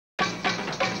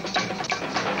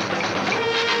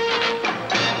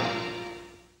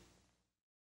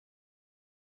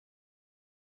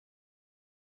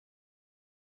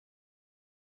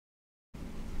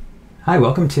Hi,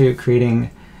 welcome to creating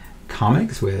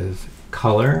comics with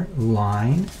color,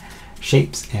 line,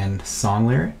 shapes, and song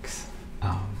lyrics.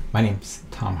 My name's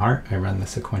Tom Hart. I run the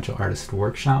Sequential Artist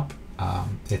Workshop.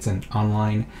 It's an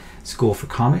online school for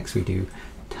comics. We do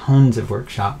tons of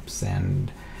workshops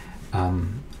and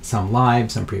some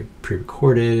live, some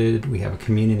pre-recorded. We have a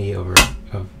community of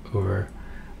over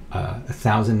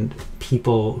 1,000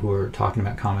 people who are talking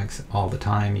about comics all the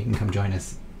time. You can come join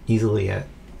us easily at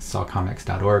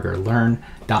sawcomics.org or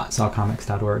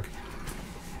learn.sawcomics.org.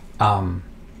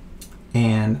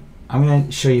 And I'm going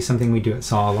to show you something we do at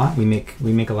Saw a lot. We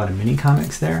make a lot of mini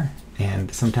comics there,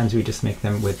 and sometimes we just make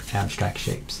them with abstract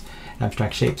shapes.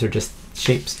 Abstract shapes are just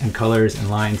shapes and colors and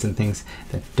lines and things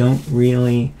that don't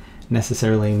really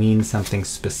necessarily mean something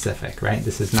specific, right?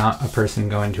 This is not a person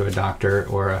going to a doctor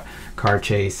or a car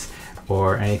chase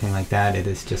or anything like that. It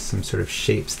is just some sort of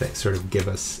shapes that sort of give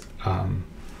us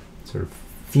sort of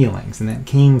feelings, and that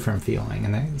came from feeling,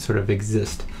 and that sort of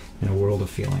exist in a world of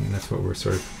feeling, and that's what we're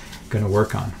sort of going to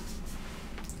work on.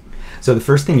 So the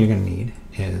first thing you're going to need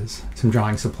is some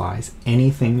drawing supplies.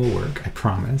 Anything will work, I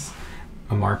promise.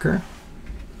 A marker,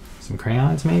 some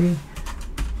crayons maybe,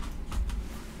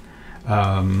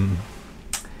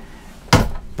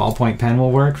 ballpoint pen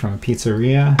will work from a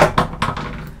pizzeria.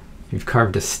 If you've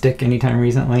carved a stick anytime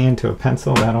recently into a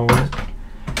pencil, that'll work.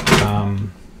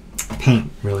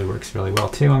 Paint really works really well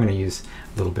too. I'm going to use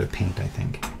a little bit of paint, I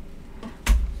think.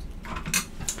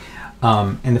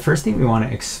 And the first thing we want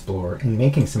to explore in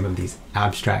making some of these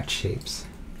abstract shapes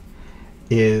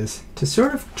is to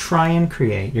sort of try and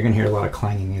create, you're going to hear a lot of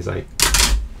clanging as I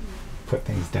put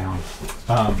things down.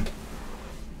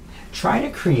 Try to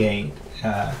create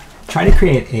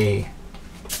a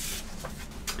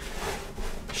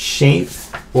shape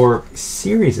or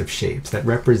series of shapes that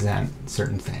represent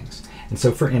certain things. And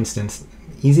so, for instance,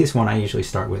 the easiest one I usually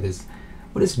start with is,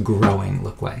 what does growing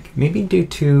look like? Maybe do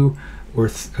two or a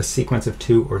sequence of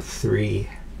 2 or 3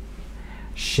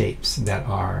 shapes that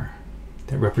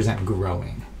represent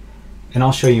growing. And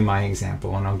I'll show you my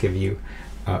example, and I'll give you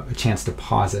a chance to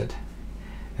pause it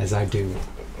as I do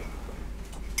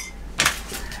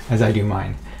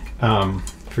mine.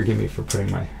 Forgive me for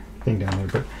putting my thing down there,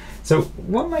 but so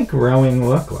what might growing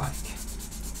look like?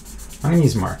 I'm going to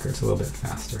use markers a little bit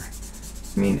faster.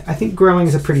 I mean, I think growing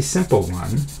is a pretty simple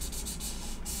one.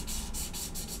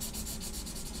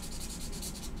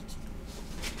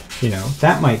 You know,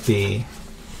 that might be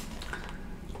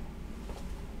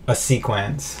a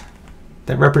sequence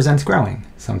that represents growing.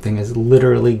 Something is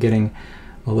literally getting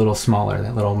a little smaller.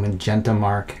 That little magenta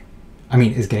mark,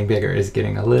 is getting bigger, is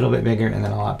getting a little bit bigger, and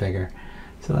then a lot bigger.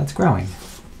 So that's growing.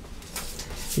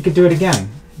 You could do it again.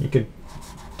 You could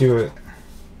do it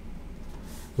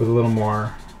with a little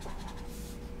more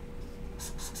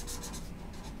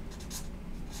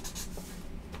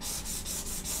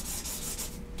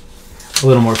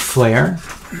flair.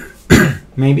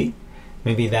 Maybe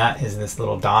that is this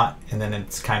little dot, and then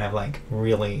it's kind of like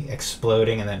really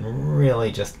exploding and then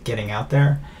really just getting out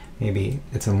there. Maybe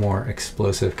it's a more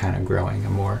explosive kind of growing,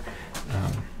 a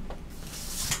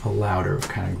louder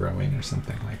kind of growing or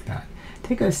something like that.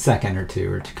 Take a second or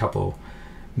two or a couple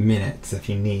minutes if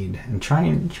you need, and try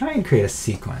and create a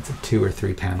sequence of 2 or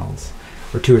 3 panels,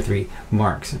 or 2 or 3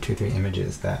 marks, or 2 or 3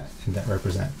 images that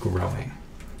represent growing.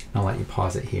 I'll let you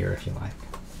pause it here if you like.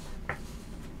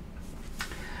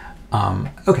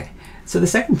 Okay, so the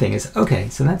second thing is, okay,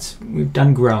 so we've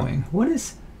done growing. What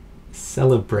does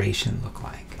celebration look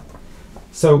like?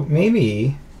 So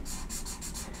maybe,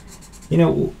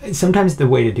 sometimes the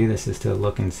way to do this is to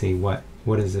look and see what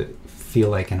does it feel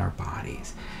like in our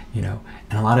bodies, and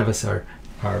a lot of us are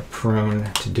prone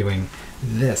to doing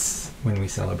this when we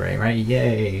celebrate, right?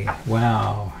 Yay,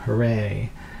 wow, hooray.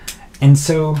 And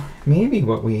so maybe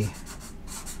what we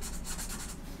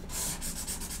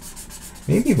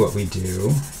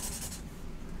do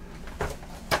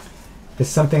is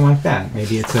something like that.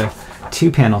 Maybe it's a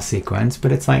 2-panel sequence,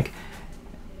 but it's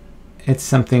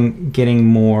something getting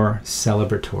more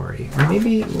celebratory. Or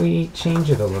maybe we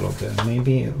change it a little bit.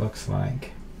 Maybe it looks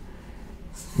like,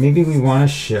 maybe we want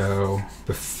to show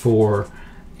before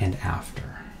and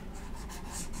after.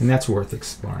 And that's worth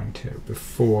exploring too.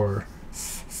 Before.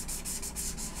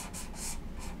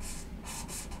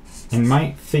 And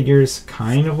my figures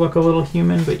kind of look a little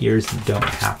human, but yours don't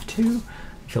have to.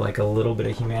 I feel like a little bit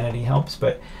of humanity helps,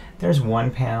 but there's one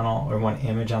panel or one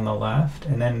image on the left,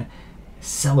 and then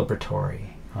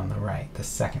celebratory on the right. The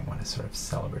second one is sort of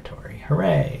celebratory.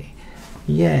 Hooray!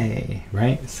 Yay!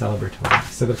 Right? Celebratory.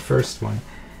 So the first one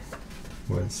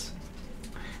was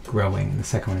growing, and the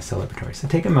second one is celebratory. So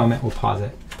take a moment, we'll pause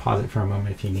it for a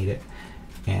moment if you need it,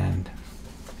 and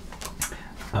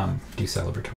do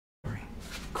celebratory.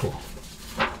 Cool.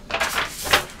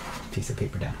 Piece of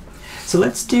paper down. So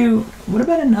let's do, what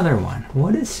about another one?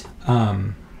 What does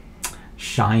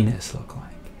shyness look like?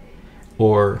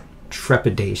 Or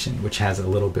trepidation, which has a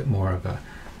little bit more of a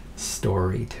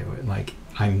story to it. Like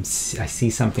I see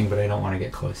something but I don't want to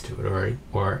get close to it,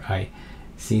 or I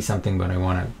see something but I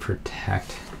want to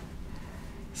protect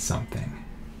something,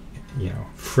 you know,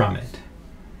 from it.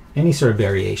 Any sort of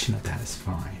variation of that is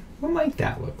fine. What might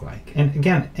that look like? And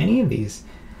again, any of these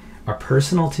are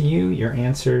personal to you. Your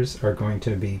answers are going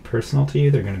to be personal to you.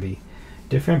 They're going to be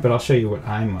different, but I'll show you what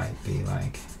I might be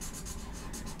like.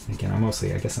 Again,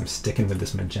 I guess I'm sticking with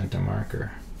this magenta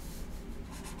marker.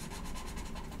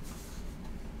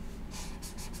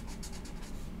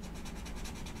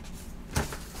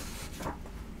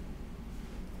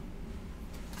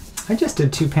 I just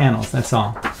did 2 panels, that's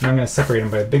all. And I'm going to separate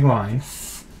them by a big line.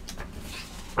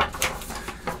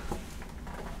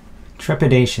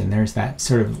 Trepidation, there's that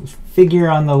sort of figure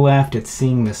on the left, it's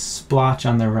seeing the splotch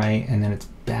on the right, and then it's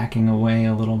backing away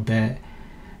a little bit.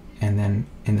 And then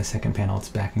in the second panel, it's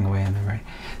backing away on the right.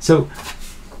 So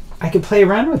I could play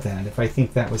around with that if I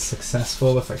think that was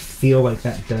successful, if I feel like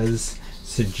that does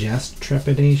suggest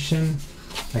trepidation.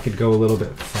 I could go a little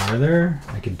bit farther.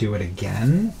 I could do it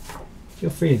again. Feel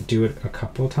free to do it a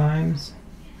couple times.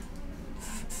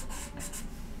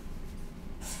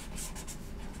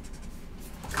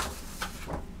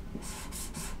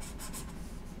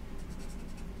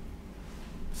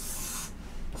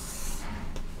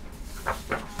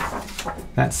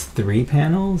 That's 3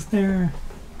 panels there.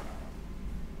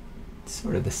 It's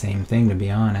sort of the same thing, to be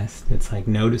honest. It's like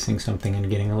noticing something and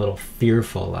getting a little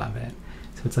fearful of it.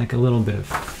 So it's like a little bit of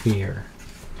fear.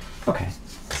 Okay,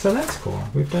 so that's cool.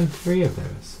 We've done 3 of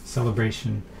those.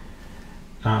 Celebration,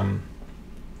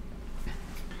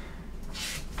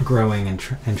 growing, and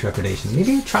trepidation.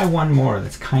 Maybe try one more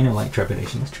that's kind of like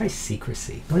trepidation. Let's try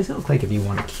secrecy. What does it look like if you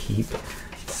want to keep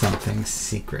something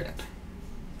secret?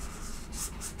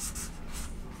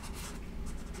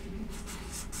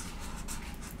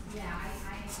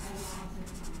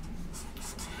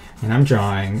 And I'm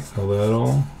drawing a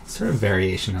little sort of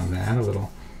variation on that, a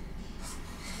little.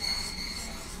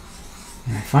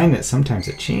 And I find that sometimes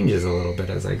it changes a little bit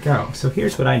as I go. So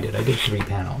here's what I did. I did 3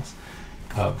 panels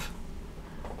of,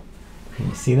 can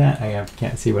you see that? I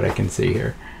can't see what I can see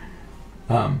here.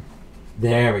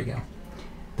 There we go.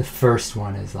 The first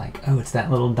one is like, oh, it's that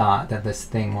little dot that this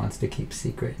thing wants to keep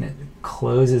secret, and it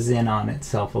closes in on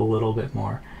itself a little bit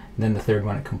more. Then the third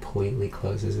one, it completely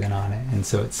closes in on it, and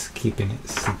so it's keeping it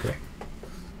secret.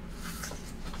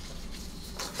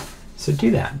 So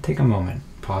do that. Take a moment.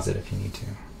 Pause it if you need to.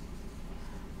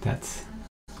 That's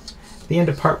the end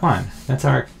of part 1. That's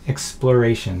our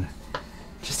exploration.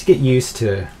 Just to get used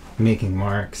to making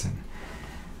marks and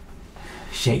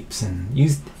shapes and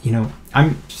use, you know,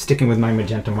 I'm sticking with my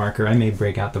magenta marker. I may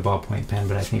break out the ballpoint pen,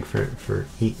 but I think for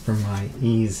my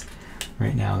ease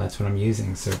right now, that's what I'm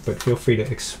using. So, but feel free to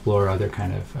explore other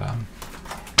kind of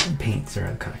paints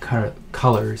or kind of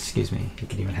colors. Excuse me. You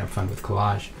could even have fun with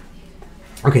collage.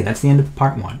 Okay, that's the end of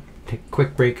part 1. Take a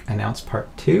quick break, announce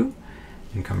part 2,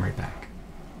 and come right back.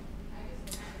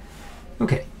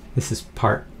 Okay, this is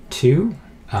part 2.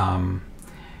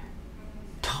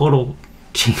 Total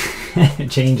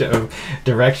change of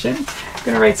direction. I'm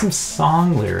gonna write some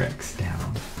song lyrics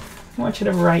down. I want you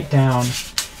to write down.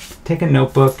 Take a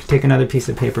notebook, take another piece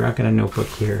of paper. I've got a notebook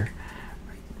here.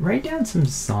 Write down some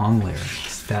song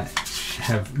lyrics that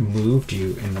have moved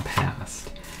you in the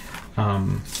past,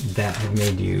 that have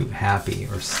made you happy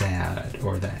or sad,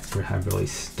 or that have really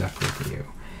stuck with you.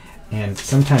 And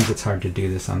sometimes it's hard to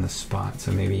do this on the spot,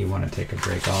 so maybe you want to take a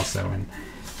break also and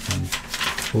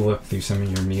look through some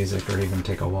of your music, or even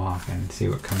take a walk and see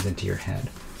what comes into your head.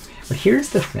 But here's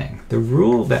the thing. The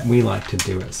rule that we like to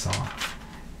do at SAW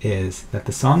is that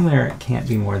the song lyric can't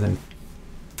be more than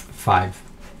 5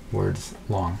 words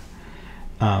long.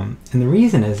 And the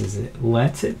reason is it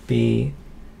lets it be,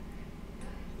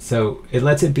 so it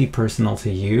lets it be personal to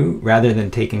you, rather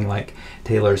than taking like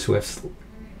Taylor Swift's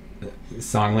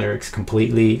song lyrics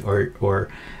completely, or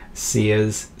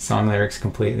Sia's song lyrics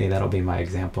completely. That'll be my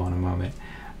example in a moment.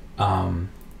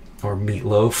 Or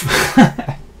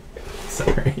Meatloaf.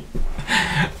 Sorry.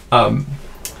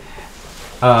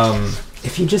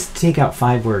 If you just take out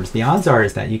 5 words, the odds are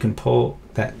is that you can pull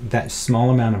that small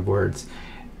amount of words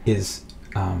is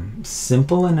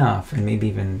simple enough and maybe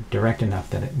even direct enough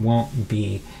that it won't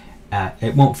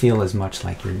feel as much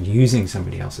like you're using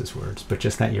somebody else's words, but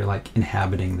just that you're like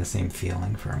inhabiting the same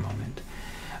feeling for a moment.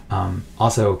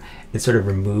 Also, it sort of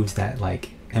removes that,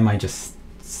 like, am I just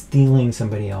stealing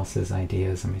somebody else's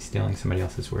ideas, am I stealing somebody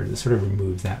else's words? It sort of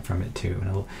removes that from it too.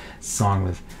 And a song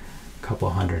with a couple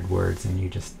hundred words and you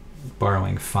just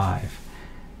borrowing 5,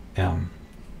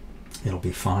 it'll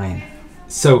be fine.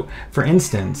 So for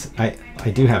instance, I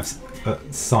do have a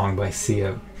song by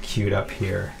Sia queued up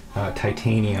here,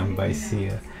 Titanium by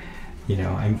Sia. You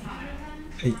know,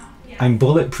 I'm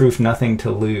bulletproof, nothing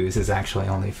to lose is actually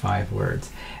only 5 words.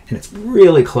 And it's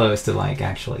really close to like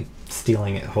actually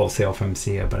stealing it wholesale from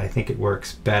Sia, but I think it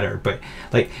works better. But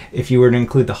like if you were to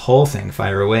include the whole thing,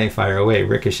 fire away,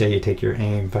 ricochet, you take your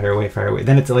aim, fire away,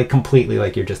 then it's like completely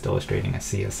like you're just illustrating a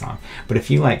Sia song. But if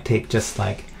you like take just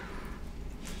like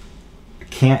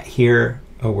can't hear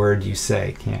a word you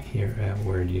say, can't hear a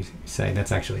word you say,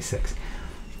 that's actually 6.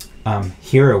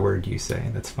 Hear a word you say,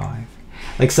 that's 5.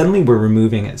 Like suddenly we're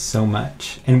removing it so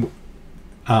much, and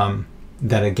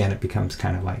that again it becomes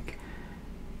kind of like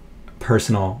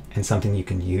personal and something you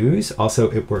can use.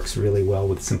 Also, it works really well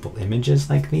with simple images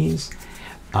like these.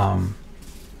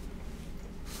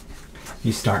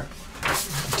 You start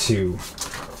to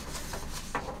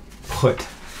put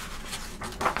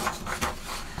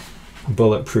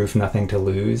bulletproof, nothing to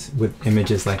lose with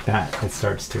images like that. It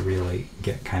starts to really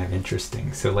get kind of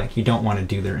interesting. So like you don't want to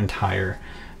do their entire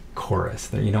chorus,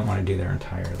 that you don't want to do their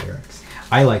entire lyrics.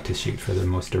 I like to shoot for the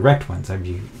most direct ones.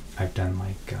 I've done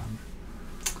like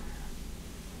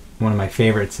one of my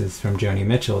favorites is from Joni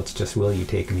Mitchell. It's just will you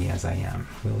take me as I am,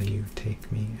 will you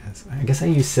take me as I guess I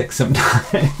use 6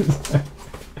 sometimes.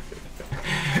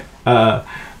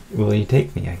 Will you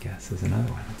take me, I guess, is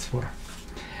another one. That's 4.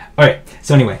 All right,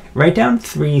 so anyway, write down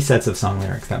 3 sets of song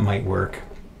lyrics that might work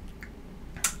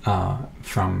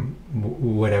from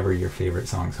whatever your favorite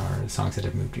songs are, songs that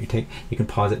have moved you. You can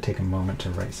pause it, take a moment to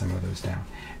write some of those down.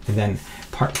 And then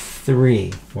part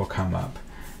 3 will come up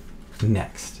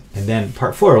next. And then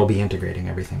part 4 will be integrating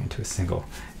everything into a single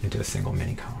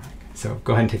mini comic. So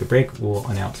go ahead and take a break. We'll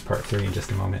announce part 3 in just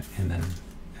a moment, and then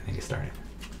get started.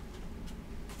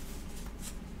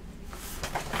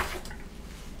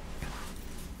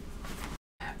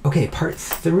 Okay, part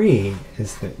 3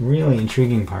 is the really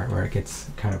intriguing part where it gets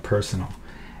kind of personal.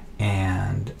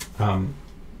 And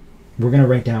we're going to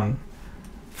write down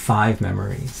 5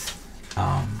 memories.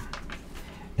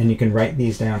 And you can write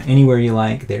these down anywhere you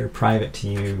like. They're private to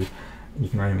you. You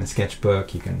can write them in a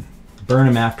sketchbook. You can burn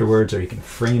them afterwards, or you can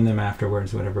frame them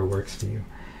afterwards, whatever works for you.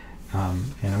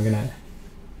 And I'm going to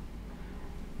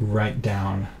write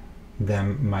down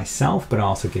them myself, but I'll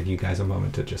also give you guys a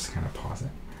moment to just kind of pause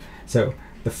it. So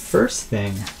the first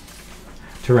thing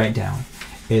to write down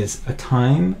is a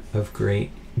time of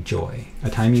great joy, a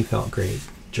time you felt great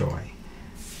joy.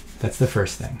 That's the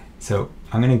first thing. So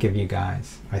I'm going to give you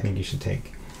guys, I think you should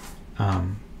take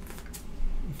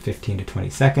 15 to 20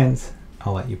 seconds.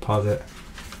 I'll let you pause it.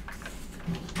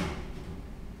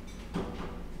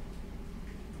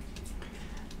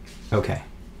 Okay,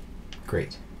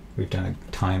 great. We've done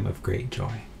a time of great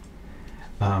joy.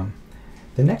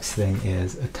 The next thing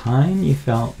is a time you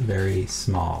felt very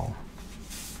small.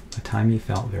 A time you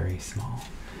felt very small.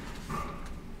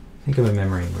 Think of a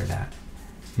memory where that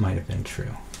might have been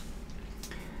true.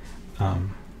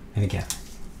 And again,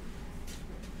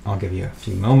 I'll give you a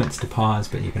few moments to pause,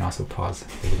 but you can also pause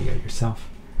the video yourself.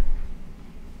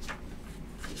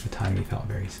 A time you felt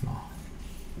very small.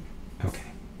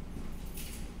 Okay.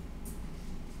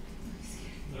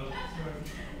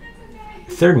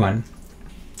 Third one,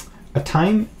 a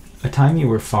time you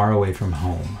were far away from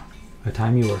home. A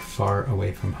time you were far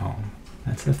away from home.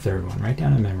 That's the third one. Write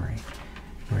down a memory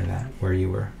where you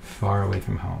were far away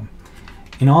from home.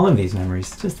 In all of these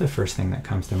memories, just the first thing that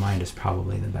comes to mind is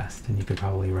probably the best, and you could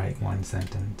probably write 1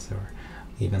 sentence or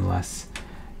even less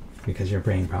because your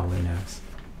brain probably knows.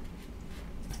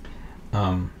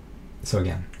 So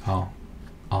again, I'll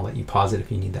let you pause it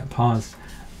if you need that pause.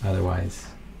 Otherwise,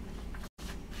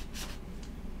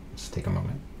 just take a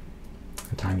moment.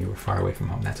 A time you were far away from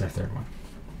home. That's our third one.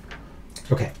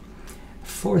 Okay.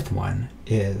 Fourth one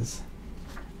is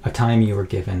a time you were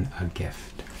given a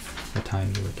gift. A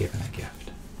time you were given a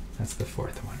gift. That's the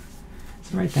fourth one.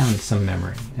 So write down some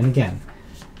memory. And again,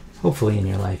 hopefully in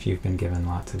your life you've been given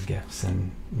lots of gifts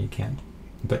and you can't,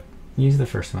 but use the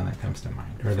first one that comes to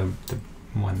mind, or the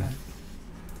one that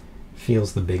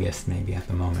feels the biggest maybe at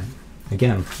the moment.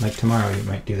 Again, like tomorrow you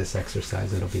might do this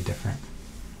exercise, it'll be different.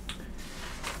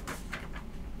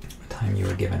 A time you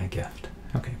were given a gift.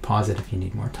 Okay, pause it if you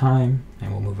need more time,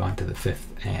 and we'll move on to the 5th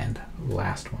and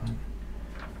last one.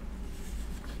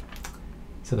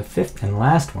 So the 5th and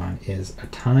last one is a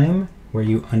time where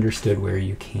you understood where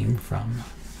you came from.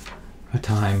 A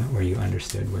time where you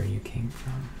understood where you came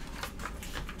from.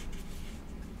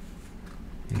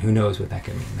 And who knows what that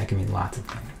could mean? That could mean lots of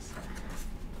things.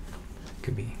 It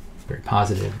could be very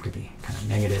positive, it could be kind of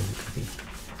negative, it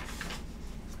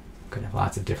could have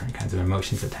lots of different kinds of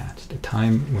emotions attached. A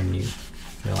time when you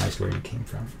realized where you came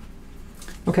from.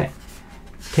 Okay,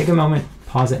 take a moment,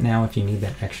 pause it now if you need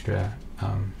that extra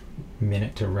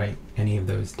minute to write any of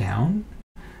those down.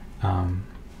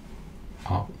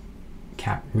 I'll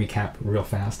recap real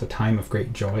fast. A time of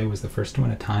great joy was the first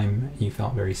one. A time you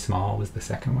felt very small was the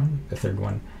second one. The third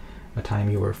one, a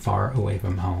time you were far away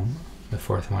from home. The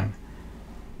fourth one,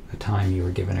 a time you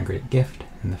were given a great gift.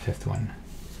 And the fifth one,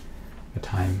 a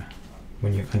time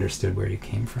when you understood where you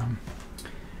came from.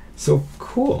 So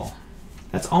cool.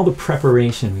 That's all the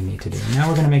preparation we need to do. Now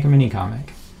we're going to make a mini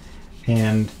comic.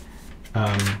 And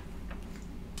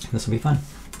this will be fun.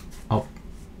 I'll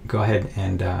go ahead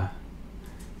and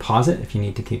pause it if you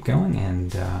need to keep going,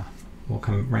 and we'll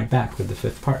come right back with the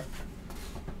fifth part.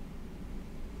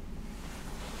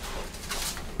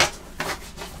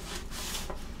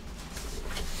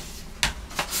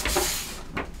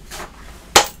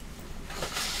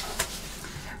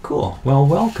 Cool. Well,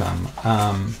 welcome.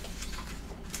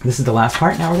 This is the last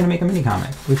part. Now we're going to make a mini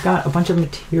comic. We've got a bunch of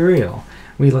material.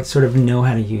 We sort of know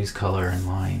how to use color and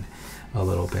line a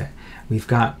little bit. We've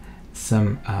got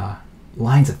some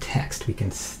lines of text we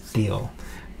can steal.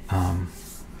 I'm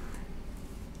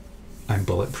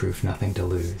bulletproof, nothing to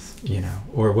lose, you know,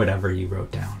 or whatever you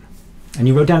wrote down. And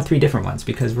you wrote down 3 different ones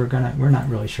because we're not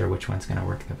really sure which one's going to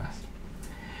work the best.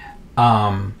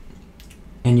 And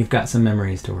you've got some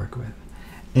memories to work with.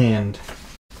 And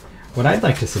what I'd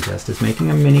like to suggest is making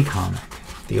a mini comic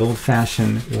the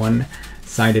old-fashioned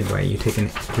one-sided way. You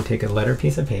take a letter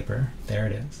piece of paper. There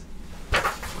it is.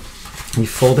 You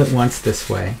fold it once this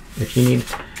way. If you need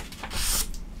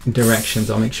directions,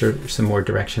 I'll make sure some more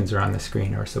directions are on the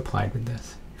screen or supplied with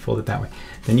this. Fold it that way.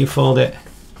 Then you fold it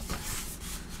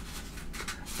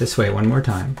this way one more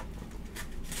time.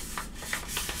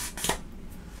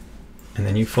 And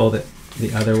then you fold it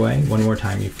the other way one more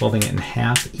time. You're folding it in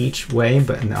half each way,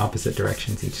 but in the opposite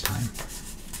directions each time.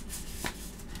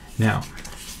 Now,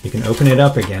 you can open it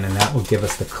up again, and that will give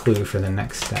us the clue for the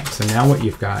next step. So now what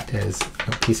you've got is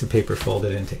a piece of paper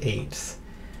folded into 8s,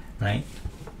 right?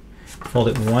 Fold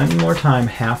it one more time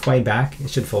halfway back.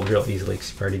 It should fold real easily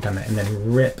because you've already done that. And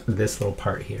then rip this little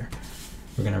part here.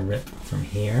 We're going to rip from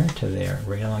here to there,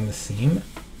 right along the seam.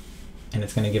 And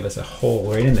it's going to give us a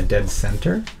hole right in the dead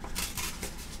center.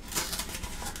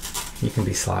 You can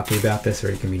be sloppy about this,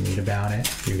 or you can be neat about it.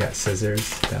 If you've got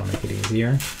scissors, that'll make it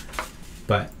easier.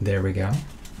 But there we go.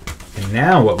 And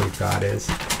now what we've got is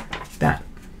that,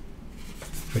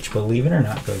 which, believe it or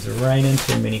not, goes right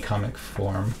into mini comic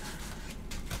form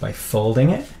by folding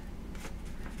it,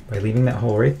 by leaving that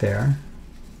hole right there,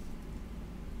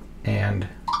 and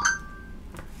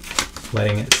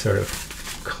letting it sort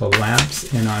of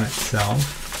collapse in on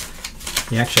itself.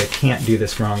 You actually can't do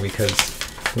this wrong, because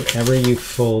wherever you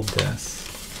fold this,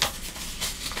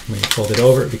 when you fold it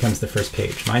over, it becomes the first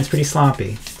page. Mine's pretty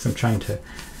sloppy, because I'm trying to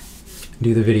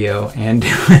do the video and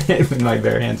do it with my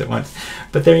bare hands at once.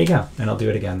 But there you go, and I'll do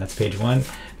it again. That's page 1,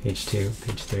 page 2,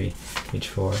 page 3, page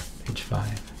 4, page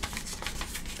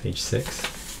 5, page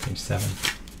 6, page 7,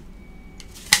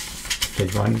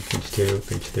 page 1, page 2,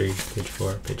 page 3, page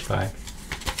 4, page 5,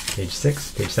 page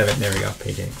 6, page 7, there we go,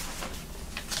 page 8.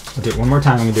 I'll do it one more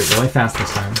time. I'm going to do it really fast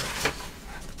this time.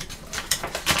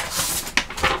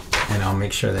 And I'll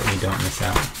make sure that you don't miss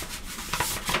out.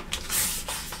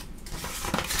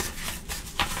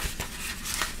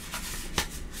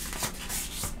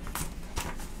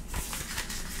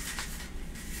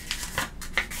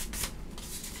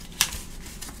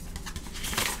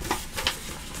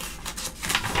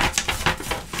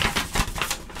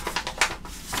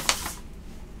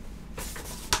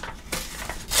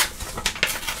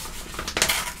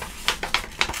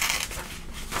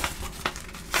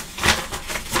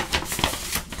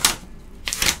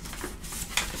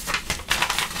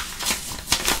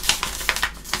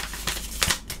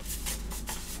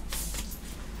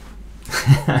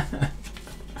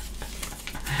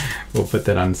 We'll put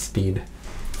that on speed,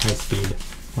 high speed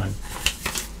 1.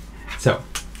 So,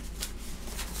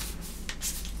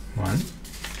 1,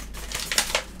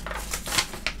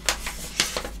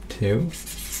 2,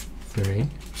 3,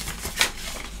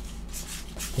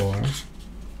 4,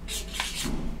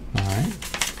 5,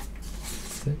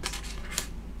 6,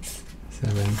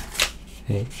 7,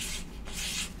 8,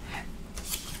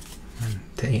 1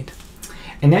 to 8.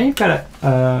 And now you've got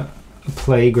a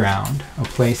playground, a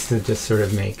place to just sort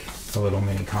of make a little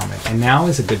mini comic. And now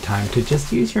is a good time to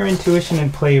just use your intuition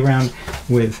and play around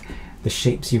with the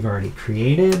shapes you've already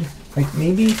created. Like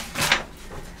maybe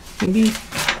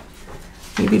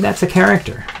maybe that's a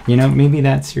character. You know, maybe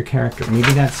that's your character.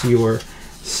 Maybe that's your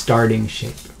starting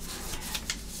shape.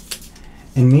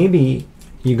 And maybe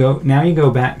you go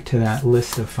back to that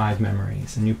list of 5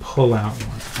 memories and you pull out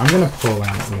one. I'm going to pull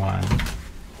out one.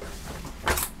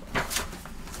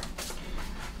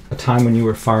 A time when you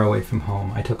were far away from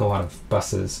home. I took a lot of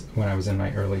buses when I was in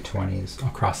my early 20s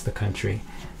across the country,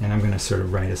 and I'm going to sort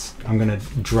of I'm going to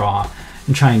draw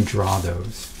and try and draw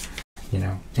those, you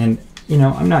know. And, you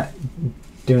know, I'm not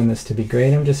doing this to be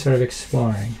great. I'm just sort of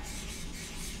exploring.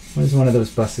 What does one of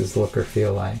those buses look or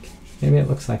feel like? Maybe it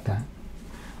looks like that.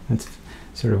 That's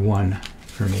sort of one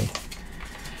for me.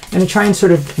 And to try and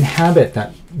sort of inhabit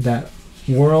that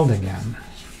world again.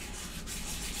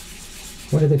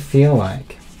 What did it feel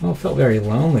like? Well, it felt very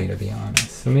lonely, to be honest.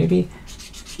 So maybe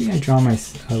I draw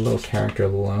a little character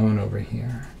alone over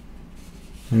here.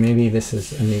 And maybe this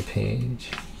is a new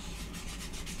page.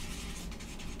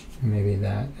 And maybe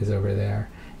that is over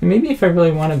there. And maybe if I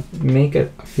really want to make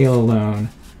it feel alone,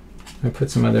 I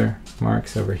put some other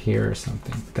marks over here or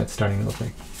something. That's starting to look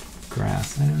like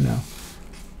grass. I don't know.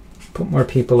 Put more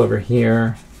people over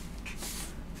here.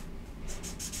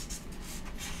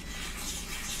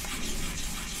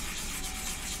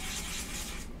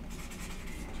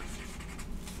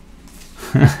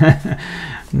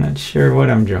 I'm not sure what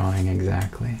I'm drawing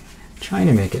exactly. I'm trying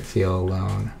to make it feel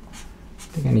alone. I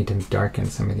think I need to darken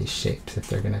some of these shapes if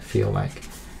they're going to feel like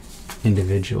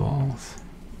individuals.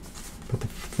 But the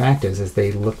fact is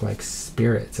they look like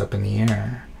spirits up in the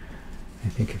air. I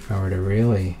think if I were to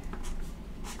really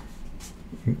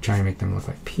try and make them look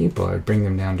like people, I'd bring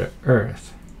them down to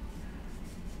earth.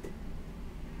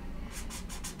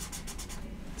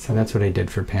 So that's what I did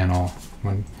for panel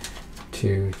 1,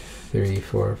 2, 3,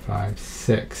 4, 5,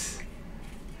 6.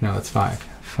 No, it's 5.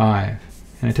 5.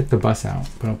 And I took the bus out,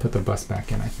 but I'll put the bus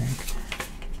back in, I think.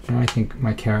 Now I think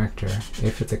my character,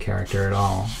 if it's a character at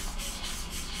all,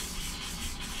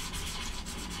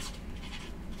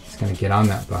 is going to get on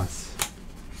that bus.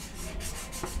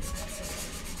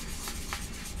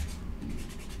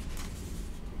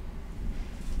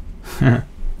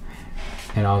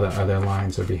 And all the other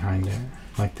lines are behind it,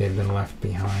 like they've been left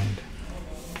behind.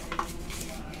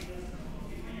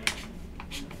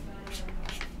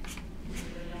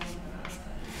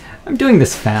 I'm doing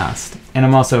this fast, and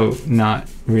I'm also not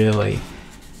really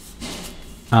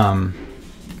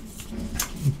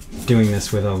doing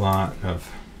this with a lot of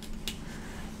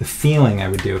the feeling I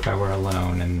would do if I were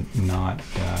alone and not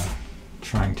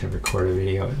trying to record a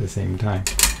video at the same time.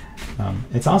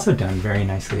 It's also done very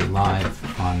nicely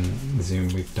live on Zoom.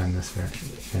 We've done this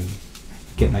and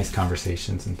get nice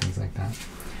conversations and things like that.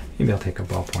 Maybe I'll take a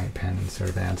ballpoint pen and sort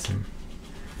of add some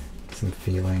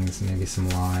feelings, maybe some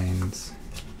lines.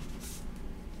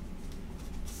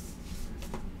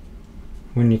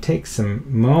 When you take some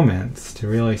moments to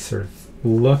really sort of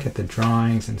look at the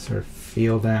drawings and sort of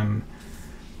feel them,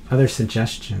 other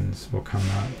suggestions will come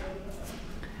up.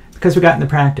 Because we got in the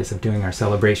practice of doing our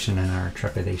celebration and our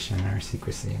trepidation and our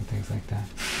secrecy and things like that.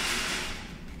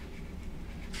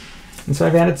 And so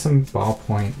I've added some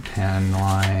ballpoint pen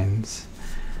lines.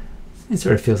 It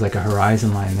sort of feels like a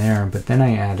horizon line there, but then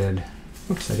I added,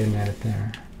 oops, I didn't add it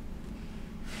there.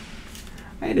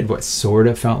 I added what sort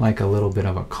of felt like a little bit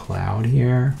of a cloud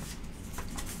here.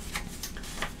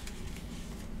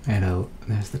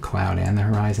 There's the cloud and the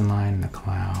horizon line and the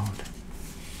cloud.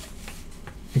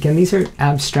 Again, these are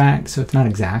abstract, so it's not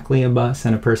exactly a bus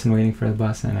and a person waiting for the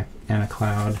bus and a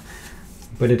cloud,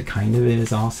 but it kind of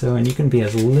is also, and you can be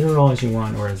as literal as you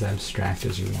want or as abstract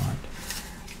as you want.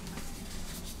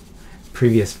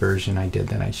 Previous version I did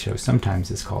that I show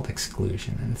sometimes is called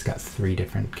exclusion, and it's got 3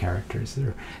 different characters,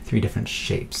 or 3 different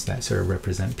shapes that sort of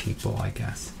represent people, I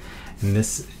guess. And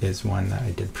this is one that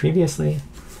I did previously.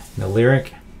 The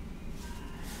lyric,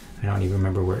 I don't even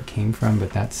remember where it came from,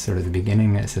 but that's sort of the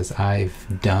beginning. It says,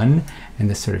 I've done, and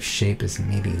this sort of shape is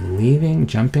maybe leaving,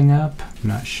 jumping up, I'm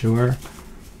not sure.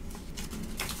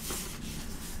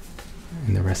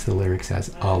 And the rest of the lyric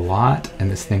says, a lot,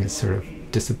 and this thing is sort of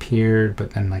disappeared,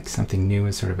 but then like something new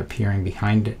is sort of appearing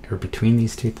behind it, or between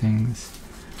these 2 things.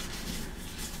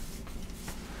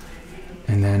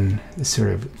 And then it's sort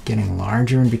of getting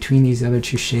larger in between these other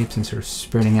 2 shapes and sort of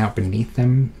spreading out beneath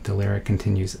them. The lyric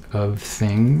continues, of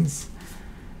things.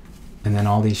 And then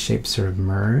all these shapes sort of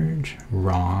merge.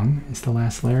 Wrong is the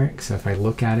last lyric. So if I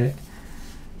look at it,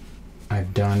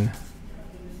 I've done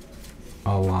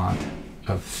a lot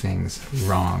of things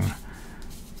wrong.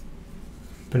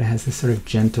 But it has this sort of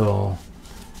gentle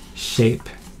shape,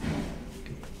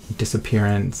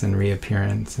 disappearance and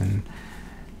reappearance, and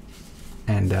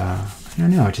I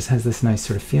don't know, it just has this nice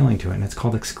sort of feeling to it, and it's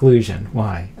called exclusion.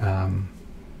 Why?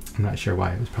 I'm not sure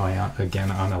why. It was probably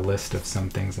again on a list of some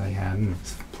things I had and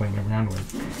was playing around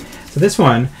with. So this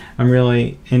one, I'm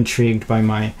really intrigued by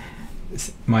my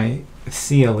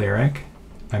Sia lyric.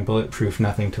 I'm bulletproof,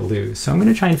 nothing to lose. So I'm going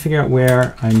to try and figure out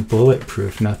where I'm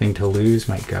bulletproof, nothing to lose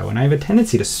might go. And I have a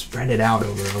tendency to spread it out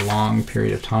over a long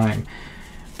period of time.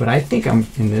 But I think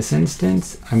in this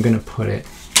instance, I'm going to put it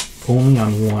only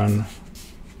on one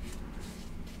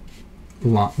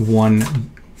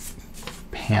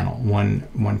panel,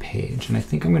 one page. And I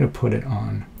think I'm going to put it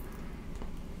on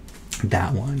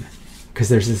that one. Because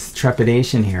there's this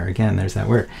trepidation here. Again, there's that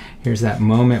word. Here's that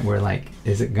moment where, like,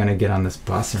 is it going to get on this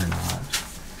bus or not?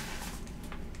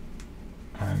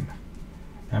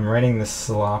 I'm writing this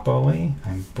sloppily.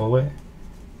 I'm bullet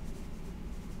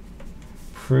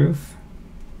proof,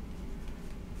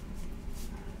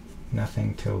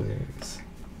 nothing to lose.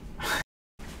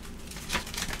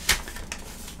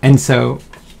 And so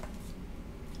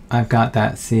I've got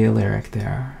that C lyric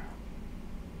there.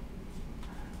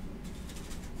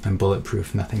 I'm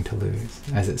bulletproof, nothing to lose,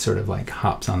 as it sort of like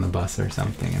hops on the bus or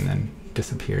something and then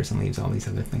disappears and leaves all these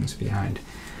other things behind.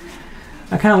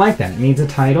 I kind of like that. It needs a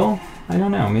title. I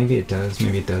don't know. Maybe it does.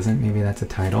 Maybe it doesn't. Maybe that's a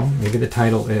title. Maybe the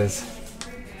title is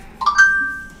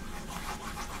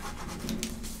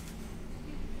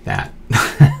that.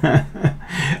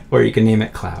 Or you can name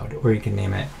it Cloud. Or you can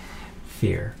name it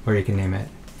Fear. Or you can name it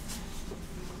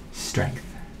Strength.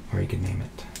 Or you can name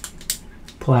it...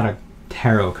 Pull out a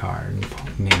tarot card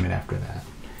and name it after that.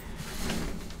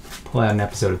 Pull out an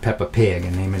episode of Peppa Pig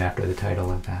and name it after the title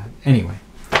of that. Anyway.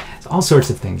 There's all sorts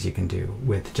of things you can do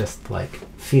with just like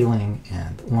feeling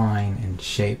and line and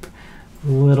shape.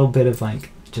 A little bit of like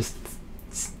just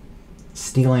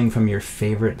stealing from your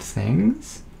favorite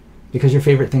things, because your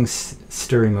favorite things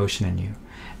stir emotion in you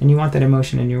and you want that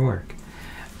emotion in your work.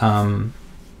 And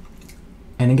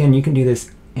again, you can do this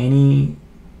any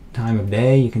time of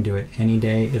day. You can do it any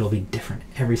day. It'll be different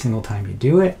every single time you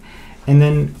do it. And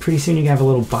then pretty soon you have a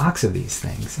little box of these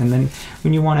things. And then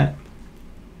when you want to,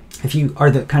 if you are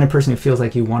the kind of person who feels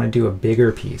like you want to do a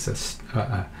bigger piece,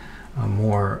 a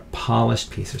more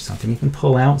polished piece or something, you can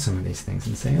pull out some of these things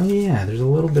and say, oh yeah, there's a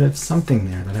little bit of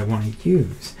something there that I want to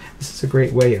use. This is a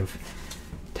great way of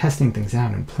testing things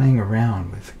out and playing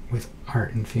around with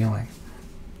art and feeling.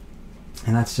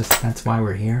 And that's why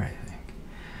we're here, I think.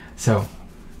 So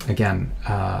again,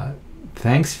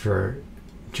 thanks for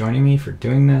joining me for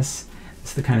doing this.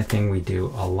 It's the kind of thing we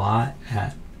do a lot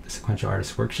at the Sequential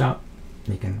Artist Workshop.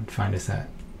 You can find us at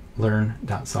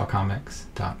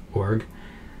learn.sawcomics.org.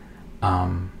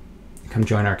 Come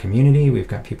join our community. We've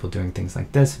got people doing things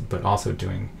like this, but also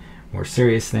doing more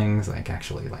serious things like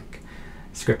actually like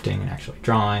scripting and actually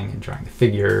drawing and drawing the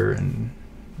figure and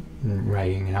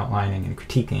writing and outlining and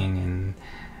critiquing and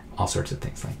all sorts of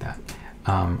things like that.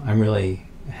 I'm really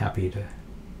happy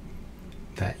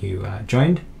that you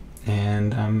joined,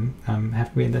 and I'm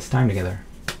happy we had this time together.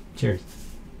 Cheers.